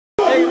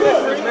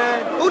listen,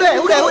 man. Who that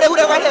right there? Who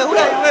that right there?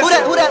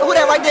 Who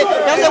that right there?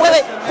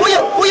 Wait.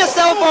 Pull your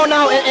cell phone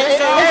out and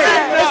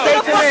State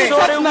your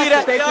name.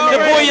 The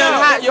boy Young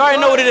Hot, you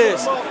already know what it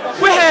is.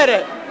 We had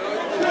it.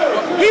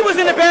 He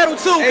was in the battle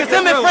too, because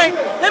him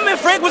and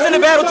Frank was in the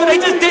battle too. They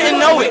just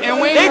didn't know it.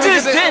 They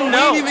just didn't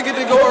know. We didn't even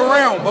get to go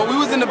around, but we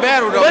was in the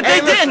battle though. But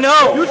they didn't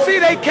know. You see,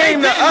 they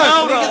came to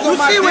us. You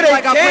see where they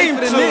came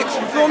to.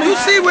 You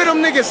see where them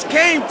niggas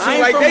came to.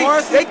 Like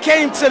they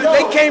came to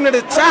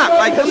the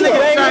top. Like them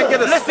niggas trying to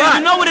get a spot. Listen,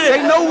 you know what it is.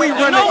 They know we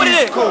run the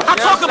East Coast. I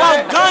talk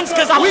about guns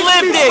because I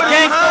lived there,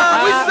 gang.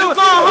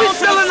 We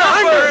still in the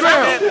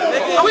underground.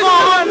 We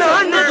still in the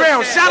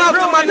underground. Shout out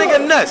to my nigga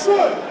Nuts.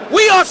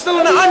 We are still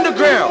in the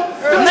underground.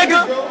 Them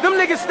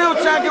niggas still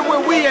trying to get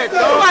where we at,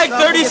 dog. Like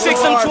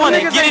 36 and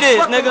 20. Get it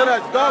is, nigga.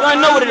 I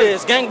know what it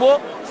is, gang boy.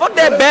 Fuck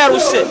that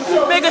battle shit.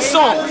 Make a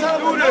song.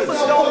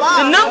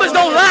 The numbers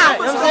don't lie.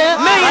 You know what I'm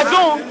saying? Millions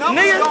on.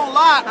 Niggas don't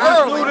lie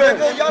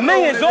early.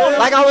 Millions on.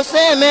 Like I was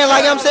saying, man,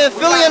 like I'm saying,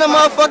 Philly in the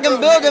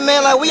motherfucking building,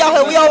 man. Like we out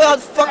here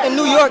fucking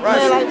New York,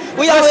 man. Like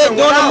we out here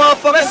doing the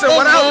motherfucking thing,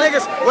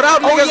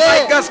 without niggas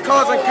like us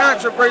causing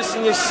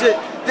controversy and shit,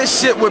 this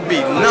shit would be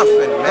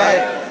nothing,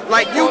 man.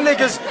 Like you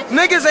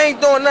niggas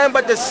ain't doing nothing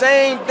but the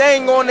same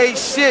thing on they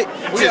shit.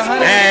 Just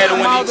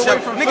battling each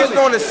other. Niggas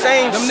doing the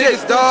same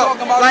shit, dog.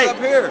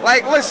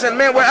 Like listen,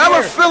 man,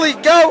 wherever Philly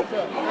go,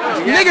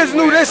 niggas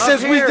knew this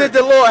since we did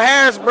the little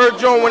Harrisburg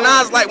joint when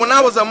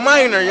I was a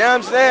minor, you know what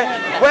I'm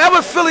saying?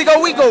 Wherever Philly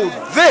go, we go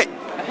thick.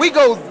 We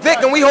go thick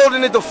and we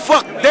holding it the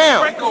fuck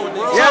down. You know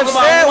what I'm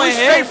saying? We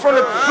straight from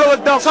the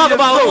Philadelphia. Talk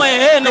about who ain't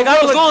here, nigga. I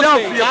was going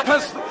to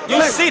you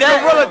see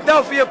that?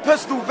 Philadelphia,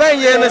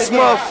 Pennsylvania in this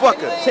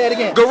motherfucker. Say it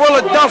again.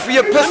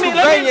 Philadelphia,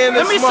 Pennsylvania in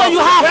this motherfucker. Let me show you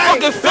how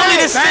fucking Philly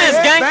this is,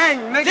 gang.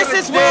 This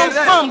is where I'm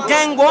from,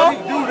 gang boy.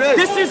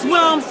 This is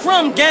where I'm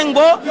from, gang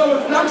boy.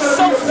 I'm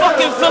so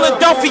fucking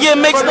Philadelphia, it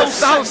makes no sense.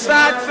 South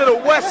side to the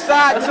west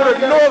side to the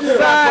north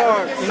side.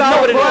 You know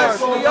what it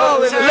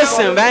is.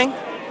 Listen, bang.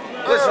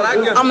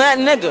 I'm that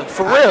nigga,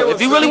 for real.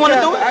 If you really want to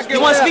do it, you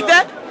want to speak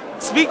that?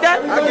 Speak that?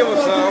 I give him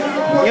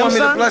some. You want me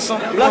to bless him?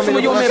 Bless him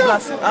or you want me to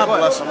bless him?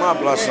 I'll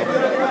bless him.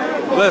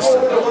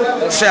 Listen,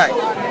 check.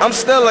 I'm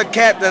still a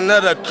captain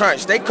of the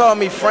crunch. They call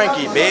me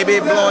Frankie, baby,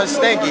 blowing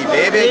stinky,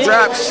 baby.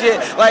 Drop shit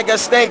like a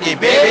stinky,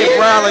 baby.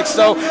 Brolic,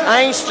 so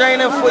I ain't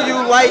straining for you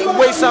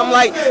lightweights. I'm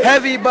like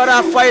heavy, but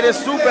I fight a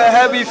super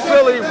heavy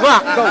Philly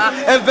Rocco.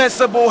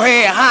 Invincible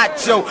head,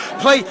 honcho,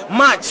 play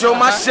macho.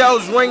 My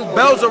shells ring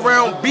bells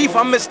around beef.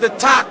 I'm Mr.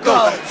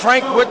 Taco.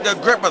 Frank with the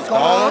grippers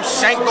gone.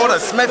 Shank go to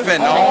Smith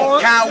and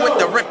on. Kyle with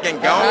the rip and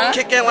gone.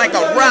 Kicking like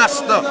a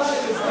roster.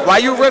 While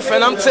you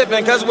riffing, I'm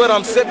tipping, cause what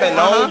I'm sipping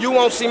on. You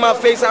won't see my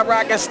face, I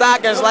rockin'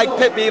 stockings like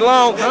Pippi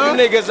Long. You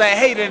niggas ain't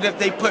hated if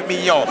they put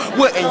me on.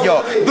 Wouldn't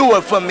y'all do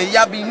it for me?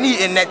 I be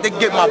needing that to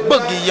get my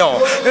boogie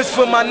on. This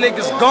for my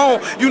niggas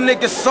gone. You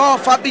niggas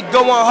soft, I be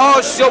going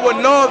hard,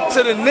 showing off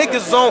to the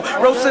niggas on.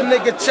 Roast a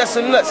nigga chest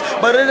and nuts,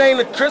 but it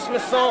ain't a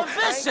Christmas song.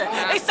 They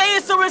say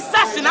it's a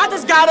recession, I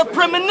just got a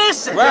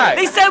premonition. Right.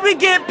 They say we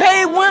get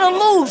paid win or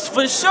lose,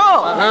 for sure.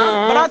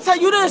 But I'll tell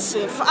you this,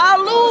 if I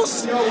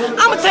lose,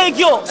 I'ma take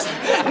yours.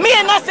 Me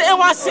and that's the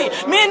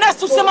NYC. Me and that's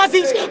to semi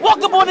each.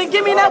 Walk aboard and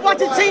give me that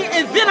watch and chain,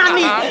 and then I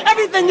need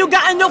everything you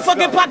got in your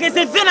fucking pockets,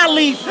 and then I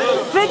leave.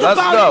 Think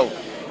about it.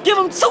 Give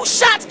him 2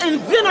 shots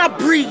and then I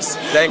breeze.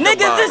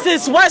 Nigga, this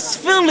is West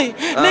Philly.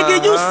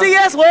 Nigga, you see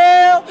us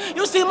well.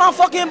 You see my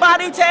fucking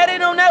body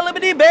tatted on that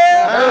Liberty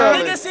Bell.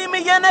 Nigga, see me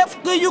in that,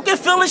 you can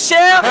feel a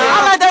shell.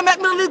 I like that Mac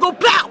Millie go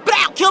blow,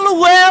 blow, kill a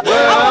well.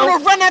 I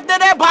wanna run after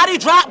that body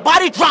drop, how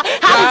he drop.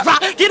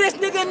 Get this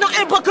nigga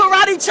nothing but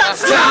karate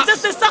chops.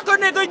 Just a sucker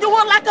nigga, you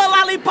want like a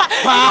lollipop.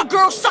 And your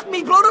girl suck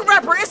me, blow the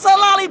rapper, it's a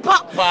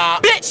lollipop.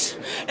 Bitch,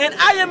 and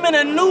I am in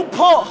a new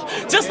port.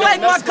 Just like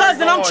my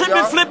cousin, I'm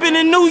tripping, flipping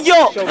in New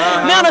York.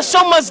 Now the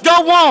show must go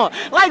on.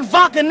 Like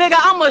vodka, nigga,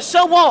 I'ma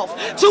show off.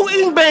 2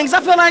 eating bangs,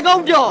 I feel like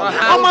y'all.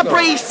 On my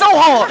braids so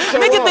hard.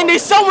 Nigga think they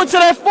sewing to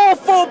that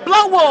 4-4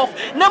 blow off.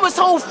 Now it's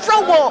whole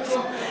throw off.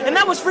 And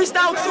that was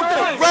freestyle too.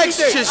 Rex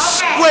just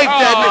scraped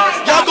that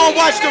nigga. Y'all gonna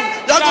watch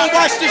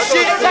this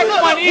shit?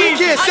 We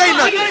can't say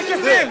nothing.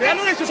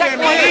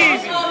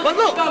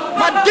 But look,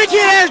 my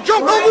dickhead ass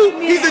drunk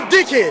uncle, he's a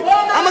dickhead.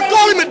 I'ma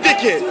call him a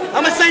dickhead.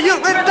 I'ma say, you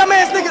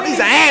dumbass nigga,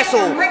 he's an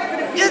asshole.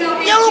 Your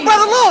little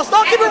brother lost.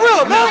 Don't keep it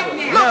real, man.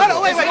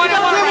 Look, wait, keep it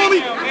real with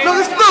me. Look,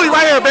 it's Philly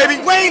right here, baby.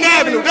 Wayne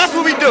Avenue. That's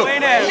what we do.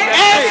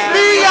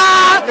 SBI-double-T-A-G-E.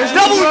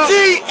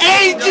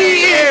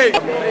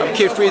 I'm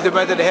Kid Free, the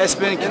brother of the head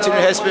spin, continue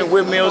head spin,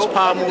 windmills,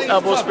 power move,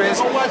 elbow spins.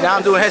 Now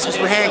I'm doing head spins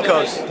with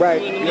handcuffs.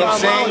 Right. You know what I'm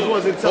saying?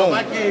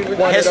 Boom.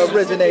 One of the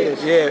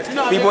originators.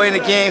 Yeah. B-boy in the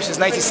game since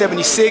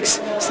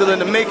 1976. Still in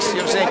the mix. You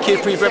know what I'm saying? Kid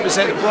Free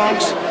represent the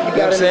Bronx. You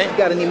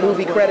got any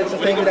movie credits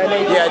and things of that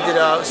nature? Yeah,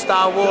 I did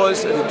Star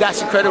Wars, the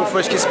Dacia credit with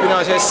First Kid Spin on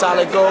his head,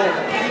 Solid Gold,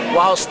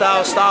 Wild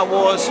Style, Star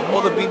Wars,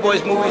 all the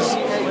B-Boys movies. You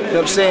know what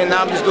I'm saying?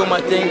 Now I'm just doing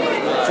my thing.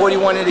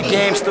 41 in the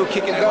game, still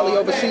kicking it.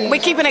 We're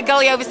keeping it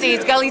gully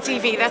overseas, gully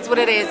TV. That's what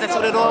it is. That's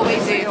what it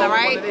always is, all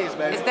right?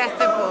 It's that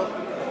simple.